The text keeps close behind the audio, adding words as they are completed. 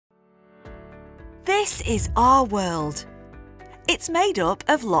This is our world. It's made up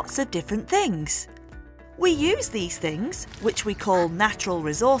of lots of different things. We use these things, which we call natural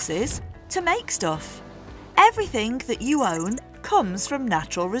resources, to make stuff. Everything that you own comes from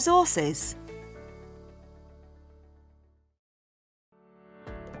natural resources.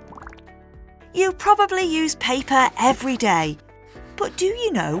 You probably use paper every day, but do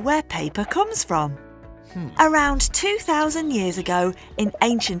you know where paper comes from? Around 2,000 years ago in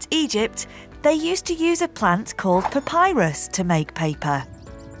ancient Egypt, they used to use a plant called papyrus to make paper.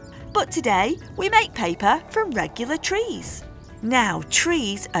 But today, we make paper from regular trees. Now,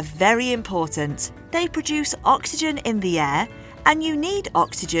 trees are very important. They produce oxygen in the air, and you need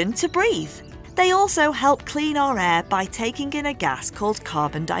oxygen to breathe. They also help clean our air by taking in a gas called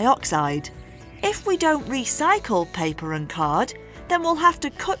carbon dioxide. If we don't recycle paper and card, then we'll have to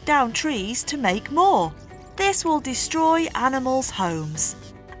cut down trees to make more. This will destroy animals' homes.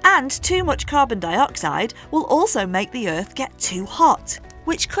 And too much carbon dioxide will also make the earth get too hot,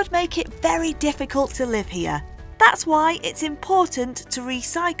 which could make it very difficult to live here. That's why it's important to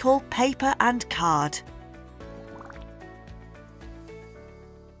recycle paper and card.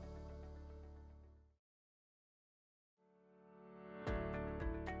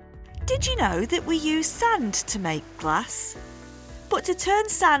 Did you know that we use sand to make glass? But to turn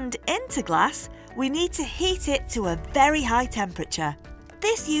sand into glass, we need to heat it to a very high temperature.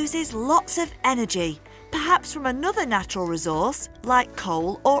 This uses lots of energy, perhaps from another natural resource like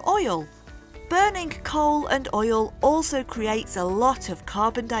coal or oil. Burning coal and oil also creates a lot of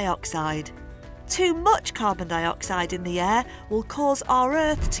carbon dioxide. Too much carbon dioxide in the air will cause our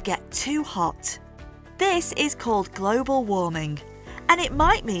Earth to get too hot. This is called global warming, and it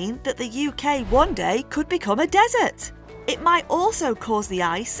might mean that the UK one day could become a desert. It might also cause the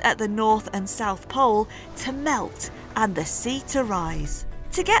ice at the North and South Pole to melt and the sea to rise.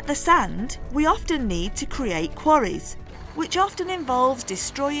 To get the sand, we often need to create quarries, which often involves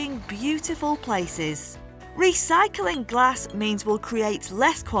destroying beautiful places. Recycling glass means we'll create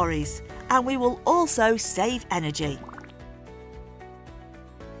less quarries, and we will also save energy.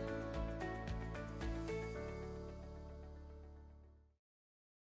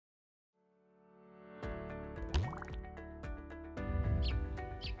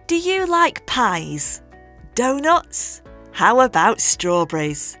 Do you like pies? Donuts? How about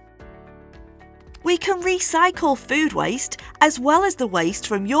strawberries? We can recycle food waste as well as the waste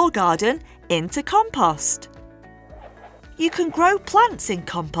from your garden into compost. You can grow plants in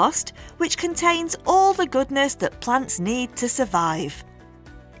compost, which contains all the goodness that plants need to survive.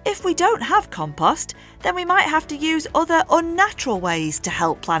 If we don't have compost, then we might have to use other unnatural ways to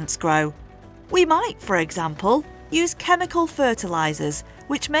help plants grow. We might, for example, use chemical fertilisers,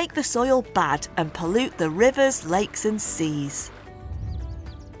 which make the soil bad and pollute the rivers, lakes and seas.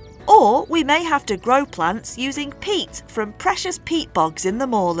 Or we may have to grow plants using peat from precious peat bogs in the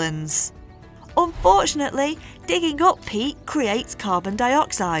moorlands. Unfortunately, digging up peat creates carbon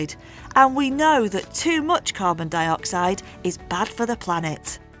dioxide, and we know that too much carbon dioxide is bad for the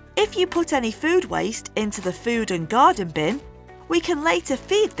planet. If you put any food waste into the food and garden bin, we can later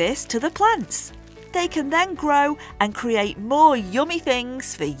feed this to the plants. They can then grow and create more yummy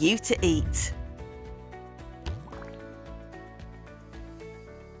things for you to eat.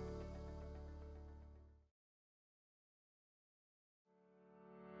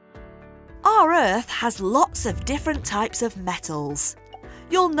 Our Earth has lots of different types of metals.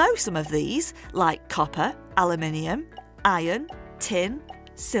 You'll know some of these, like copper, aluminium, iron, tin,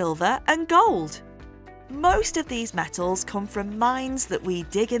 silver and gold. Most of these metals come from mines that we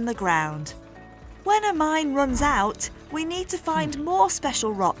dig in the ground. When a mine runs out, we need to find more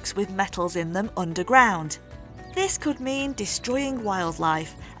special rocks with metals in them underground. This could mean destroying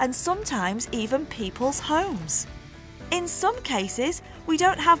wildlife and sometimes even people's homes. In some cases, we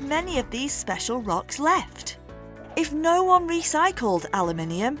don't have many of these special rocks left. If no one recycled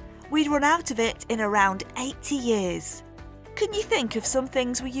aluminium, we'd run out of it in around 80 years. Can you think of some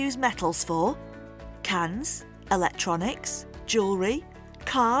things we use metals for? Cans, electronics, jewellery,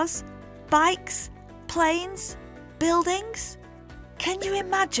 cars, bikes, planes, buildings? Can you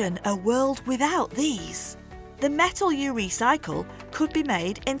imagine a world without these? The metal you recycle could be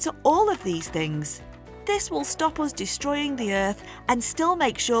made into all of these things. This will stop us destroying the Earth and still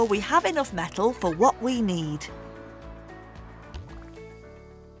make sure we have enough metal for what we need.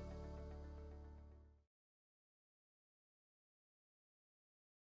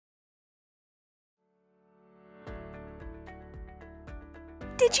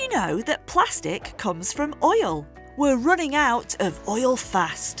 Did you know that plastic comes from oil? We're running out of oil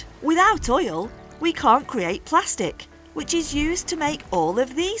fast. Without oil, we can't create plastic, which is used to make all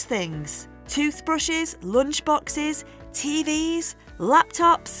of these things. toothbrushes, lunchboxes, TVs,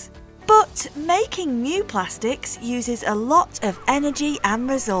 laptops. But making new plastics uses a lot of energy and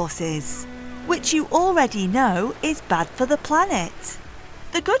resources, which you already know is bad for the planet.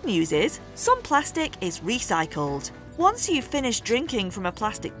 The good news is some plastic is recycled. Once you've finished drinking from a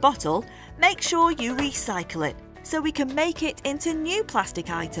plastic bottle, make sure you recycle it so we can make it into new plastic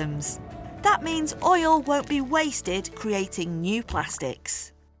items. That means oil won't be wasted creating new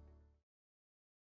plastics.